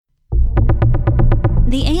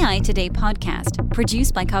The AI Today podcast,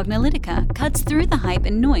 produced by Cognilytica, cuts through the hype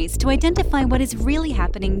and noise to identify what is really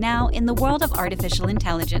happening now in the world of artificial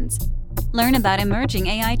intelligence. Learn about emerging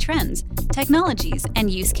AI trends, technologies,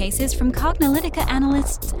 and use cases from Cognilytica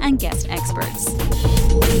analysts and guest experts.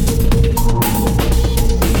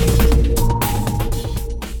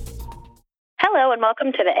 Hello and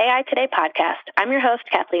welcome to the AI Today podcast. I'm your host,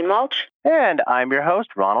 Kathleen Walsh. And I'm your host,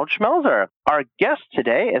 Ronald Schmelzer. Our guest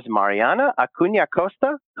today is Mariana Acuña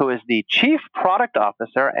Costa, who is the Chief Product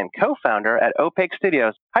Officer and co-founder at Opaque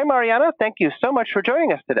Studios. Hi, Mariana. Thank you so much for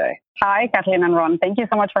joining us today. Hi, Kathleen and Ron. Thank you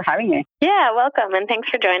so much for having me. Yeah, welcome, and thanks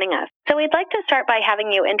for joining us. So we'd like to start by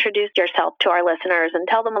having you introduce yourself to our listeners and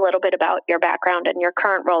tell them a little bit about your background and your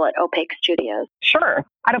current role at Opaque Studios. Sure.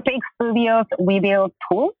 At Opaque Studios, we build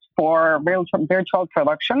tools for virtual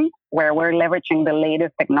production, where we're leveraging the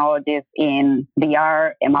latest technologies in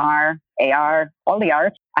VR, MR, AR, all the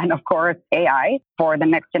arts, and of course, AI for the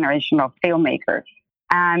next generation of filmmakers.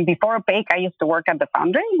 And before Opaque, I used to work at The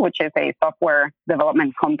Foundry, which is a software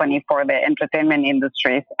development company for the entertainment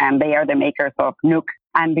industries, and they are the makers of Nuke.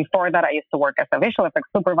 And before that, I used to work as a visual effects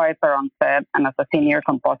supervisor on set and as a senior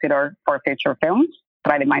compositor for feature films.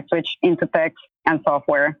 So I did my switch into tech and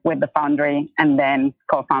software with The Foundry and then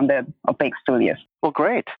co-founded Opaque Studios. Well,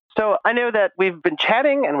 great. So I know that we've been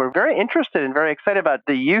chatting and we're very interested and very excited about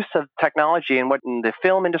the use of technology and what in the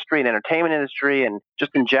film industry and entertainment industry and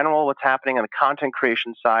just in general what's happening on the content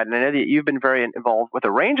creation side. And I know that you've been very involved with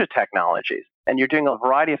a range of technologies and you're doing a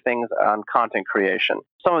variety of things on content creation.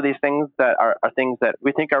 Some of these things that are things that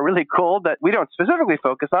we think are really cool that we don't specifically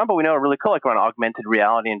focus on, but we know are really cool, like around augmented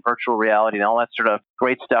reality and virtual reality and all that sort of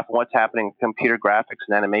great stuff and what's happening in computer graphics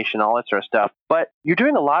and animation, all that sort of stuff. But you're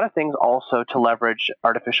doing a lot of things also to leverage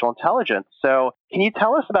artificial intelligence. So can you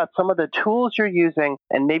tell us about some of the tools you're using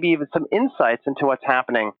and maybe even some insights into what's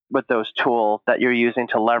happening with those tools that you're using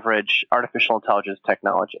to leverage artificial intelligence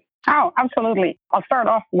technology? Oh, absolutely. I'll start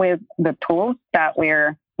off with the tools that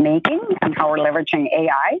we're making and how we're leveraging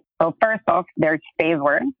AI. So first off, there's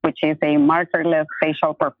Phaseware, which is a markerless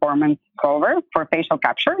facial performance solver for facial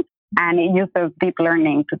capture. And it uses deep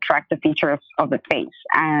learning to track the features of the face.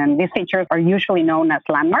 And these features are usually known as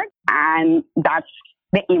landmarks, and that's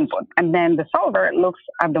the input. And then the solver looks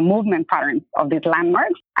at the movement patterns of these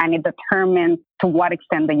landmarks, and it determines to what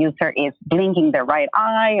extent the user is blinking the right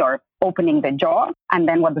eye or opening the jaw. And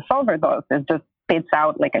then what the solver does is just spits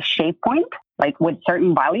out like a shape point, like with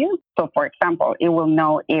certain values. So for example, it will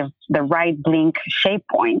know if the right blink shape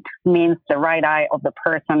point means the right eye of the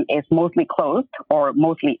person is mostly closed or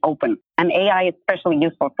mostly open. And AI is especially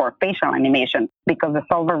useful for facial animation because the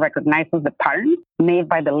solver recognizes the patterns made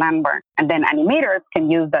by the landmark. And then animators can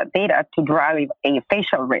use that data to drive a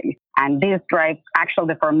facial rig. And this drives actual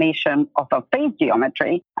deformation of a face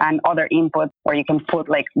geometry and other inputs where you can put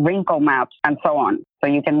like wrinkle maps and so on. So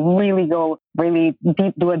you can really go really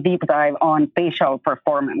deep, do a deep dive on facial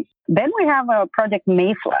performance. Then we have a Project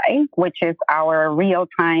Mayfly, which is our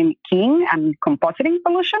real-time keying and compositing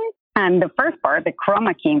solution. And the first part, the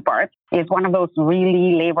chroma keying part, is one of those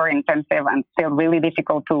really labor-intensive and still really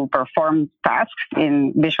difficult to perform tasks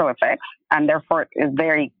in visual effects, and therefore is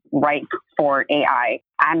very ripe for AI.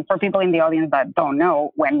 And for people in the audience that don't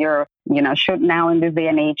know, when you're, shoot now in this day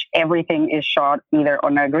and age, everything is shot either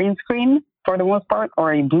on a green screen for the most part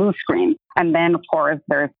or a blue screen. And then, of course,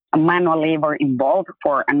 there's a manual labor involved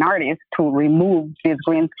for an artist to remove this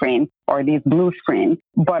green screen or this blue screen.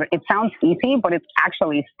 But it sounds easy, but it's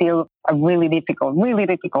actually still a really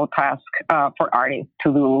difficult task for artists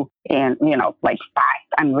to do in, like fast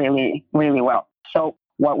and really, really well. So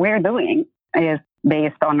what we're doing is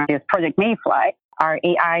based on this Project Mayfly, our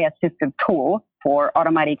AI-assisted tool for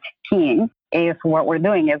automatic keying is what we're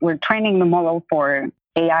doing is we're training the model for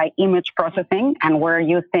AI image processing, and we're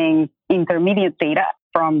using intermediate data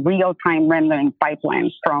from real-time rendering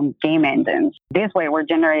pipelines from game engines. This way, we're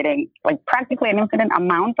generating like practically an infinite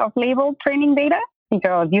amount of label training data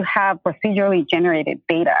because you have procedurally generated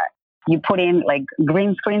data. You put in like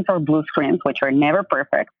green screens or blue screens, which are never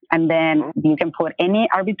perfect, and then you can put any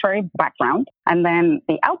arbitrary background, and then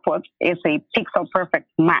the output is a pixel-perfect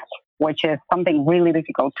match, which is something really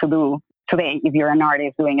difficult to do today if you're an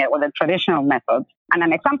artist doing it with a traditional method. And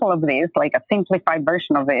an example of this, like a simplified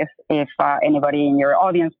version of this, if anybody in your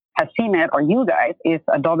audience has seen it, or you guys, is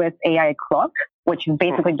Adobe's AI clock, which is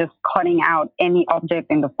basically just cutting out any object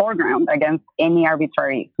in the foreground against any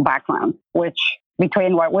arbitrary background, which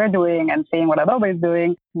between what we're doing and seeing what Adobe is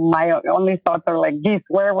doing, my only thoughts are like, geez,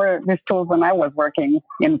 where were these tools when I was working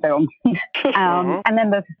in film? And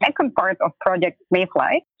then the second part of Project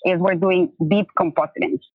Mayfly is we're doing deep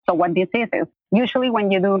compositing. So what this is usually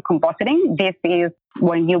when you do compositing, this is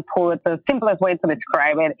when you put, the simplest way to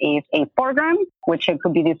describe it is a foreground, which it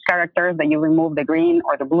could be these characters that you remove the green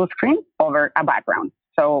or the blue screen over a background.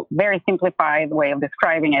 So very simplified way of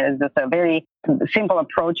describing it is just a very simple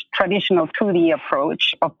approach, traditional 2D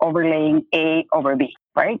approach of overlaying A over B,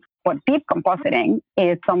 right? But deep compositing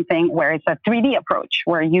is something where it's a 3D approach,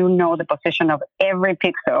 where you know the position of every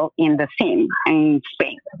pixel in the scene and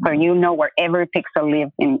space. So you know where every pixel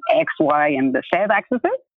lives in X, Y, and the Z axes.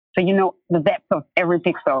 So you know the depth of every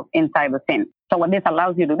pixel inside the scene. So what this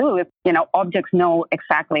allows you to do is, objects know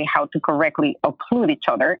exactly how to correctly occlude each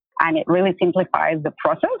other. And it really simplifies the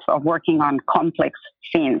process of working on complex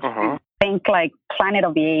scenes. Think like Planet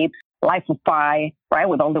of the Apes, Life of Pi, right?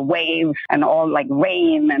 With all the waves and all like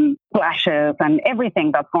rain and splashes and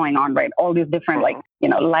everything that's going on, right? All these different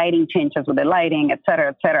lighting changes with the lighting, et cetera,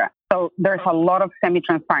 et cetera. So there's a lot of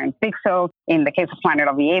semi-transparent pixels in the case of Planet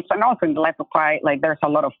of the Apes, and also in the Life of Pi, like there's a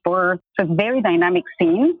lot of fur. So it's very dynamic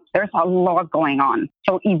scene. There's a lot going on.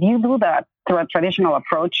 So if you do that through a traditional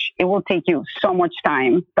approach, it will take you so much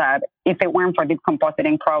time that if it weren't for deep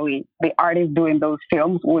compositing, probably the artists doing those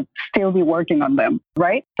films would still be working on them,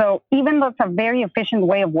 right? So even though it's a very efficient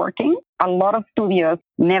way of working, a lot of studios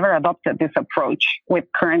never adopted this approach with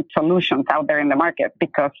current solutions out there in the market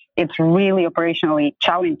because it's really operationally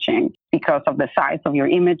challenging because of the size of your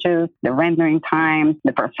images, the rendering time,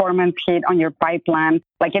 the performance hit on your pipeline.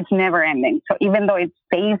 Like it's never ending. So even though it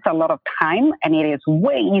saves a lot of time and it is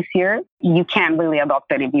way easier, you can't really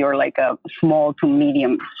adopt it if you're like a small to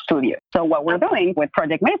medium studio. So what we're doing with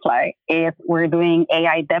Project Mayfly is we're doing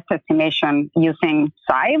AI depth estimation using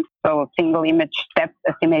SIVE, so single image depth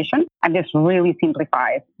estimation. And this really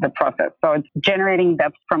simplifies the process. So it's generating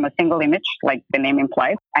depth from a single image, like the name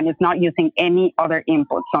implies, and it's not using any other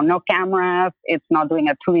input. So no cameras, it's not doing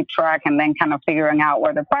a 2D track and then kind of figuring out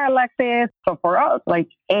where the parallax is. So for us, like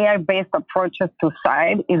AI-based approaches to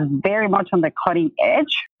SIVE is very much on the cutting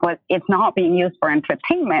edge, but it's not being used for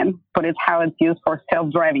entertainment, but it's how it's used for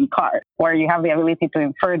self-driving cars, where you have the ability to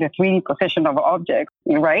infer the 3D position of objects,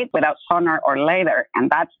 right, without sonar or LiDAR. And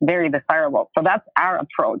that's very desirable. So that's our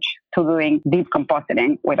approach to doing deep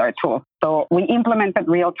compositing with our tool. So we implemented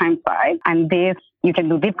real-time SIVE, and this, you can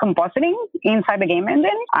do deep compositing inside the game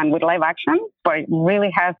engine and with live action, but it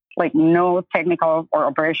really has like no technical or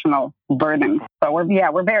operational burden. So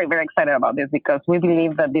we're very, very excited about this because we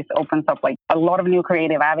believe that this opens up like a lot of new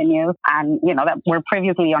creative avenues and, that were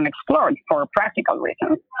previously unexplored for practical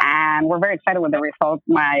reasons. And we're very excited with the results.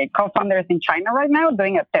 My co-founder is in China right now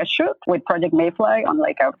doing a test shoot with Project Mayfly on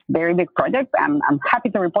like a very big project. And I'm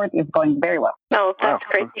happy to report it's going very well. Oh, that's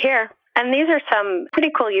great to hear. And these are some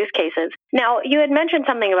pretty cool use cases. Now, you had mentioned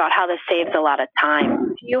something about how this saves a lot of time.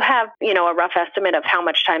 Do you have, a rough estimate of how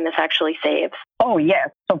much time this actually saves? Oh, yes.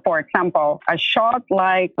 So, for example, a shot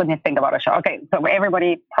like, let me think about a shot. Okay, so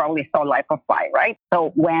everybody probably saw Life of Pi, right?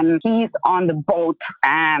 So when he's on the boat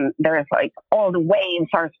and there's like all the waves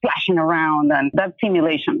are splashing around and that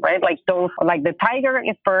simulation, right? Like those, like the tiger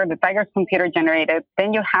is the tiger's computer generated.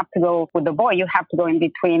 Then you have to go with the boy, you have to go in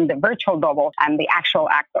between the virtual double and the actual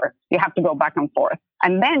actor. You have to go back and forth.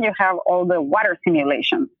 And then you have all the water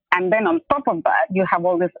simulation. And then on top of that, you have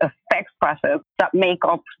all this effects process that make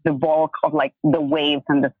up the bulk of like the waves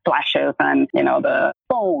and the splashes and, the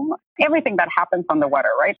foam, everything that happens on the water,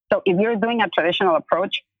 right? So if you're doing a traditional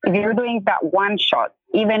approach, if you're doing that one shot,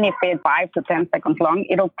 even if it's 5 to 10 seconds long,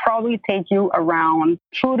 it'll probably take you around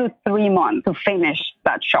 2 to 3 months to finish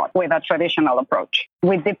that shot with a traditional approach.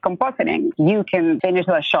 With deep compositing, you can finish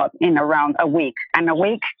that shot in around a week. And a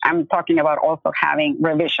week, I'm talking about also having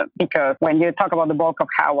revision, because when you talk about the bulk of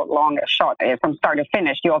how long a shot is from start to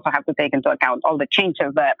finish, you also have to take into account all the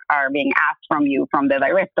changes that are being asked from you from the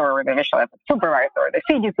director or the visual effects supervisor or the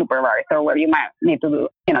CG supervisor, where you might need to do,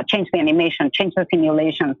 change the animation, change the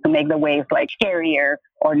simulations to make the waves like scarier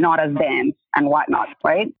or not as dense and whatnot,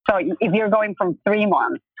 right? So if you're going from 3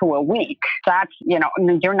 months to a week, that's,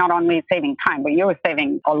 you're not only saving time, but you're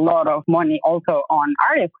saving a lot of money also on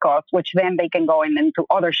artist costs, which then they can go into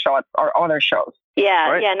other shots or other shows.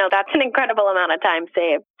 No, that's an incredible amount of time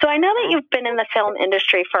saved. So I know that you've been in the film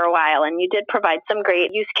industry for a while, and you did provide some great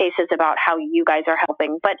use cases about how you guys are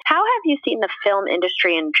helping. But how have you seen the film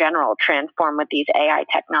industry in general transform with these AI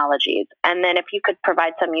technologies? And then if you could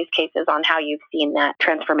provide some use cases on how you've seen that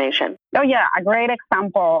transformation. Oh, yeah. A great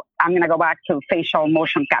example I'm going to go back to facial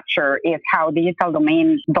motion capture, is how Digital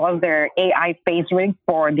Domain does their AI face rigs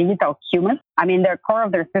for digital humans. I mean, their core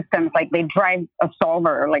of their systems, like they drive a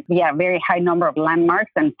solver, like, very high number of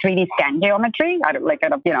landmarks and 3D scan geometry.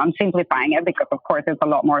 I'm simplifying it because, of course, it's a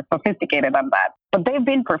lot more sophisticated than that. But they've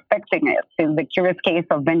been perfecting it since the Curious Case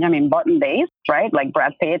of Benjamin Button days, right? Like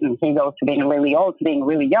Brad Pitt, and he goes to being really old to being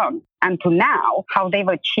really young. And to now, how they've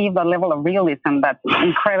achieved a level of realism that's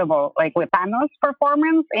incredible, like with Thanos'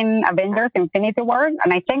 performance in Avengers Infinity War.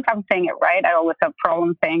 And I think I'm saying it right. I always have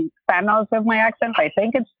problems saying Thanos with my accent. I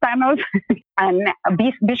think it's Thanos. And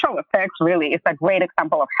these visual effects really is a great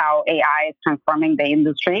example of how AI is transforming the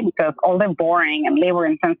industry, because all the boring and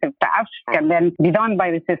labor-intensive tasks can then be done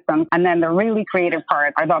by the system, and then the really creative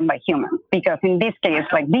parts are done by humans. Because in this case,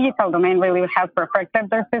 like Digital Domain really has perfected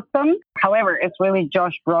their system. However, it's really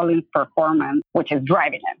Josh Brolin's performance which is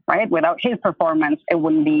driving it, right? Without his performance, it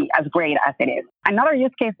wouldn't be as great as it is. Another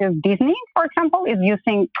use case is Disney, for example, is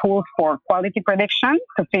using tools for quality prediction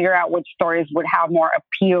to figure out which stories would have more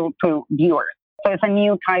appeal to viewers. So it's a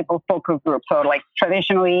new type of focus group. So like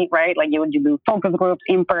traditionally, right, like you would do focus groups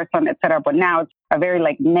in person, etc. But now it's a very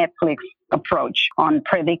like Netflix approach on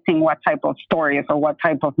predicting what type of stories or what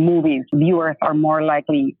type of movies viewers are more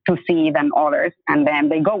likely to see than others. And then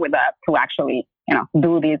they go with that to actually,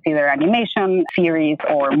 do these either animation series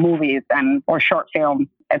or movies or short films,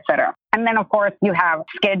 etc. And then, of course, you have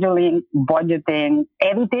scheduling, budgeting,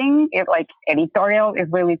 editing. Editorial is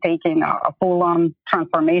really taking a full-on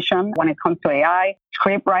transformation when it comes to AI,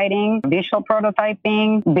 script writing, visual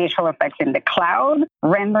prototyping, visual effects in the cloud,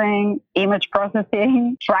 rendering, image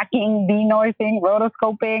processing, tracking, denoising,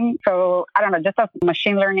 rotoscoping. So, I don't know, just as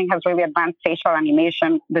machine learning has really advanced facial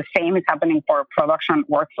animation, the same is happening for production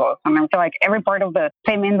workflows. And I feel like every part of the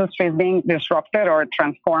same industry is being disrupted or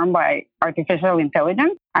transformed by artificial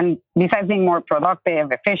intelligence. And besides being more productive,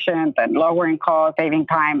 efficient, and lowering costs, saving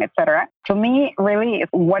time, etc., to me, really,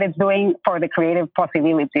 what it's doing for the creative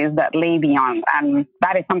possibilities that lay beyond. And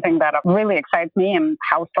that is something that really excites me, and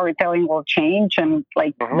how storytelling will change, and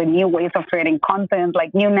the new ways of creating content,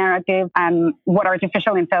 like new narratives, and what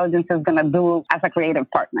artificial intelligence is going to do as a creative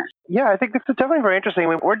partner. Yeah, I think this is definitely very interesting. I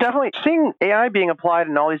mean, we're definitely seeing AI being applied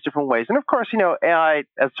in all these different ways. And of course, AI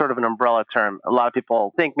as sort of an umbrella term. A lot of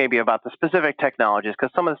people think maybe about the specific technologies,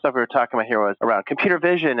 because some of the stuff we were talking about here was around computer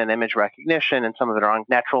vision and image recognition, and some of it around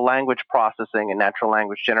natural language processing and natural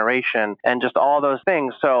language generation, and just all those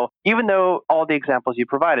things. So even though all the examples you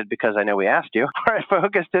provided, because I know we asked you, are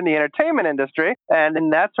focused in the entertainment industry and in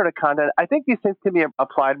that sort of content, I think these things can be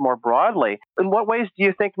applied more broadly. In what ways do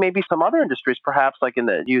you think maybe some other industries, perhaps like in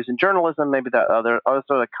the news and journalism, maybe the other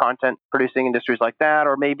sort of content producing industries like that,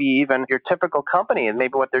 or maybe even your typical company and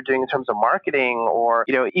maybe what they're doing in terms of marketing, or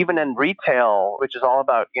even in retail, which is all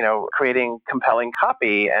about creating compelling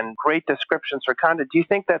copy and great descriptions for content. Do you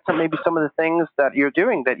think that maybe some of the things that you're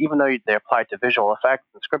doing, that even though they apply to visual effects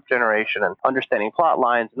and script generation and understanding plot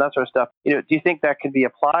lines and that sort of stuff, do you think that could be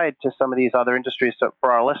applied to some of these other industries? So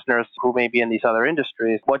for our listeners who may be in these other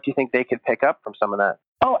industries, what do you think they could pick up from some of that?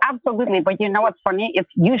 Oh, absolutely. But you know what's funny? It's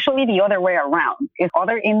usually the other way around. If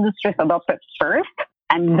other industries adopt it first,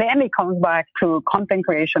 and then it comes back to content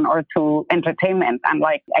creation or to entertainment. And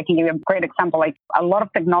I can give you a great example. A lot of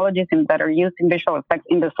technologies that are used in visual effects,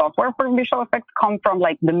 in the software for visual effects, come from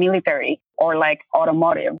the military, or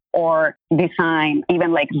automotive, or design,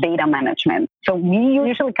 even data management. So we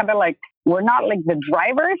usually kind of we're not the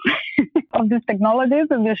drivers of these technologies,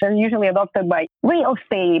 and these are usually adopted by real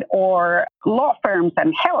estate or law firms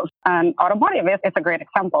and health. And automotive is a great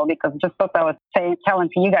example, because just as I was telling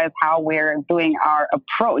to you guys how we're doing our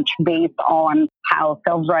approach based on how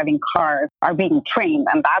self-driving cars are being trained,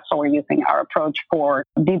 and that's how we're using our approach for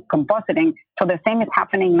deep compositing. So the same is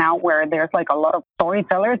happening now, where there's a lot of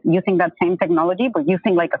storytellers using that same technology, but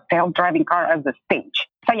using a self-driving car as the stage.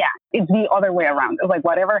 So yeah, it's the other way around. It's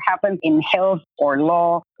whatever happens in health or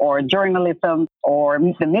law or journalism or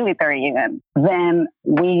the military even, then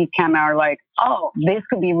we can are this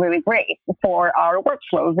could be really great for our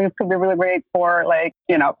workflows. This could be really great for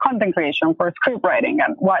content creation, for script writing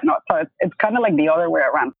and whatnot. So it's kind of the other way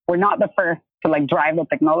around. We're not the first to drive the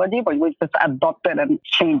technology, but we just adopt it and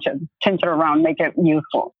change it around, make it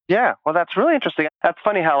useful. Yeah, well, that's really interesting. That's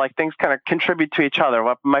funny how things kind of contribute to each other.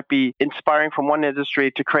 What might be inspiring from one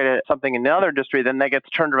industry to create something in another industry, then that gets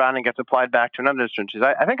turned around and gets applied back to another industry.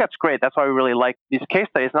 I think that's great. That's why we really like these case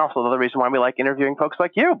studies, and also another reason why we like interviewing folks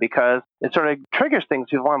like you, because it sort of triggers things.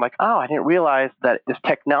 People are like, oh, I didn't realize that this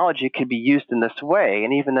technology could be used in this way.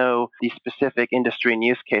 And even though the specific industry and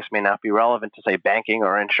use case may not be relevant to, say, banking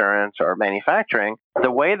or insurance or manufacturing,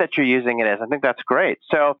 the way that you're using it is. I think that's great.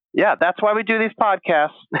 So yeah, that's why we do these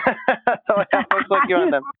podcasts. So I have folks like you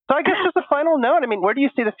on them. So I guess just a final note, I mean, where do you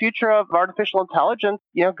see the future of artificial intelligence,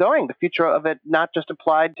 going, the future of it, not just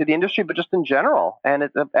applied to the industry, but just in general, and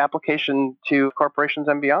its application to corporations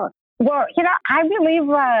and beyond? Well, I believe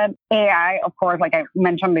that AI, of course, like I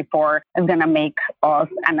mentioned before, is going to make us,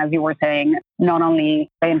 and as you were saying, not only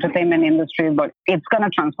the entertainment industry, but it's going to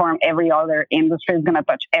transform every other industry. It's going to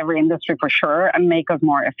touch every industry for sure and make us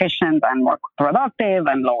more efficient and more productive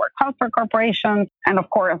and lower cost for corporations. And of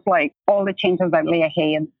course, like all the changes that lay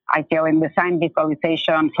ahead, I feel in design,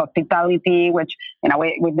 visualization, hospitality, which,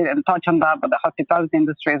 we didn't touch on that, but the hospitality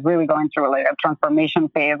industry is really going through like a transformation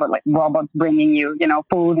phase with like robots bringing you,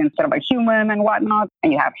 food instead of a human and whatnot.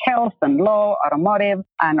 And you have health and law, automotive,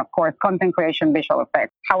 and of course, content creation, visual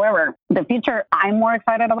effects. However, the future I'm more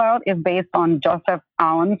excited about is based on Joseph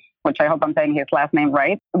Aoun's, which I hope I'm saying his last name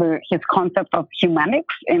right, his concept of humanics,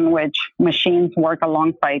 in which machines work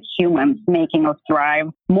alongside humans, making us thrive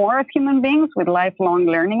more as human beings with lifelong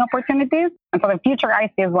learning opportunities. And so the future I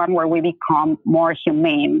see is one where we become more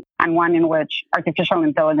humane, and one in which artificial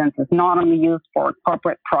intelligence is not only used for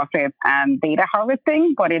corporate profit and data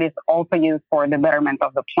harvesting, but it is also used for the betterment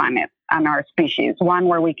of the planet and our species. One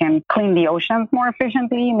where we can clean the oceans more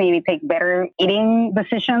efficiently, maybe take better eating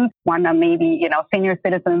decisions, one that maybe, senior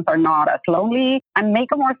citizens are not as lonely, and make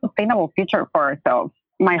a more sustainable future for ourselves.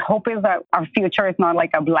 My hope is that our future is not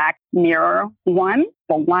like a Black Mirror one,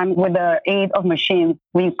 but one with the aid of machines,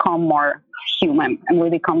 we become more human and we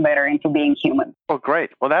become better into being human. Well, great.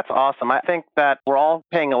 Well, that's awesome. I think that we're all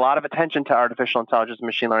paying a lot of attention to artificial intelligence and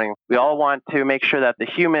machine learning. We all want to make sure that the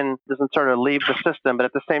human doesn't sort of leave the system, but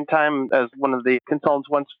at the same time, as one of the consultants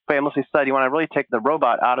once famously said, you want to really take the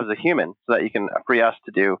robot out of the human so that you can free us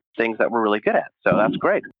to do things that we're really good at. So that's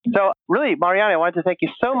great. So really, Mariana, I wanted to thank you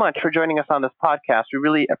so much for joining us on this podcast. We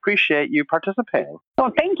really appreciate you participating.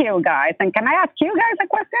 Well, thank you, guys. And can I ask you guys a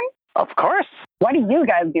question? Of course. What do you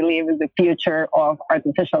guys believe is the future of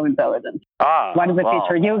artificial intelligence? What is the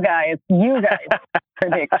future you guys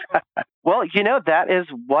predict? Well, that is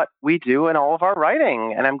what we do in all of our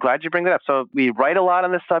writing, and I'm glad you bring that up. So we write a lot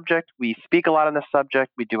on this subject. We speak a lot on this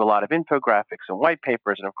subject. We do a lot of infographics and white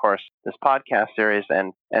papers, and of course, this podcast series.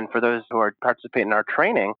 And for those who are participating in our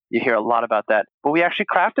training, you hear a lot about that. But we actually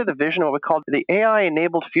crafted the vision of what we call the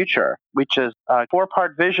AI-enabled future, which is a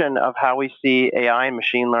 4-part vision of how we see AI and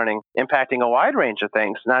machine learning impacting a wide range of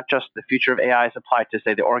things, not just the future of AI as applied to,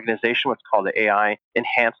 say, the organization, what's called the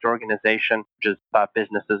AI-enhanced organization, which is about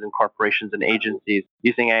businesses and corporations and agencies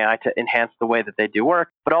using AI to enhance the way that they do work,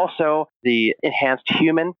 but also the enhanced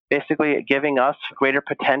human, basically giving us greater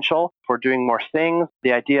potential for doing more things,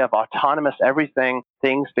 the idea of autonomous everything,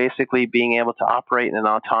 things basically being able to operate in an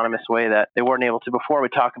autonomous way that they weren't able to before. We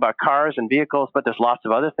talk about cars and vehicles, but there's lots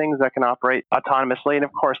of other things that can operate autonomously. And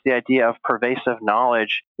of course, the idea of pervasive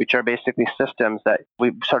knowledge, which are basically systems that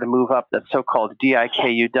we sort of move up that so-called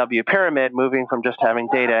DIKUW pyramid, moving from just having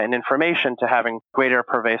data and information to having greater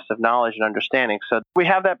pervasive knowledge and understanding. So we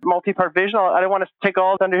have that multi-part vision. I don't want to take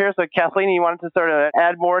all under here. So Kathleen, you wanted to sort of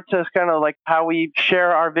add more to kind of like how we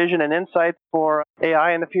share our vision and insights for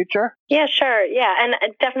AI in the future? Yeah, sure. Yeah. And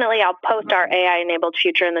definitely I'll post our AI-enabled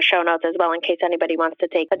future in the show notes as well in case anybody wants to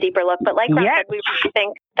take a deeper look. But like Ron said, we really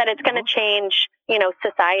think that it's going to change,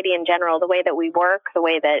 society in general, the way that we work, the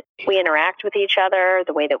way that we interact with each other,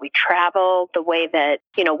 the way that we travel, the way that,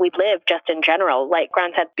 we live just in general. Like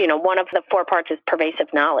Grant said, one of the 4 parts is pervasive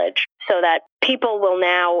knowledge, so that people will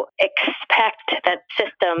now expect that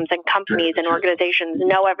systems and companies and organizations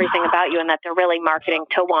know everything about you and that they're really marketing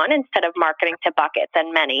to one instead of marketing to buckets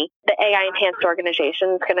and many. The AI-enhanced organization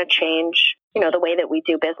is going to change, the way that we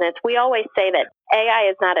do business. We always say that AI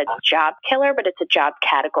is not a job killer, but it's a job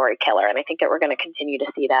category killer. And I think that we're going to continue to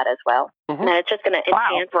see that as well. Mm-hmm. And it's just going to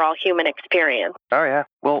enhance overall human experience. Oh, yeah.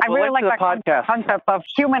 Well, I really like that concept of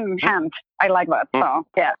human hand. I like that. So,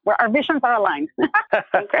 yeah, our visions are aligned.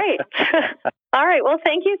 Great. All right. Well,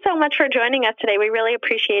 thank you so much for joining us today. We really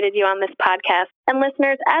appreciated you on this podcast. And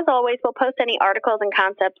listeners, as always, we'll post any articles and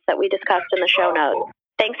concepts that we discussed in the show notes.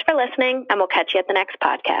 Thanks for listening, and we'll catch you at the next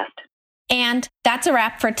podcast. And that's a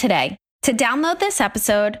wrap for today. To download this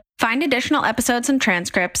episode, find additional episodes and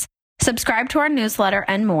transcripts, subscribe to our newsletter,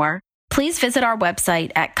 and more, please visit our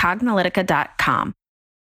website at cognilytica.com.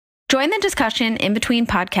 Join the discussion in between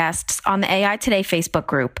podcasts on the AI Today Facebook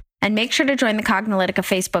group, and make sure to join the Cognilytica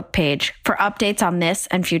Facebook page for updates on this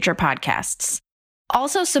and future podcasts.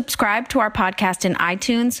 Also, subscribe to our podcast in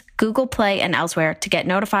iTunes, Google Play, and elsewhere to get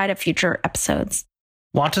notified of future episodes.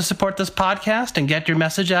 Want to support this podcast and get your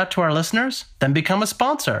message out to our listeners? Then become a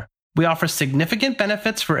sponsor. We offer significant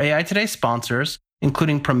benefits for AI Today sponsors,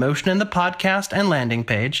 including promotion in the podcast and landing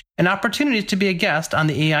page, and opportunities to be a guest on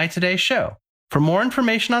the AI Today show. For more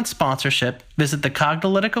information on sponsorship, visit the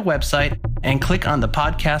Cognilytica website and click on the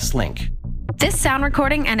podcast link. This sound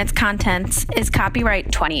recording and its contents is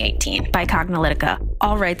copyright 2018 by Cognilytica,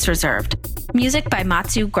 all rights reserved. Music by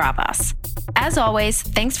Matsu Gravas. As always,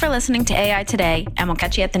 thanks for listening to AI Today, and we'll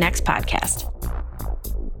catch you at the next podcast.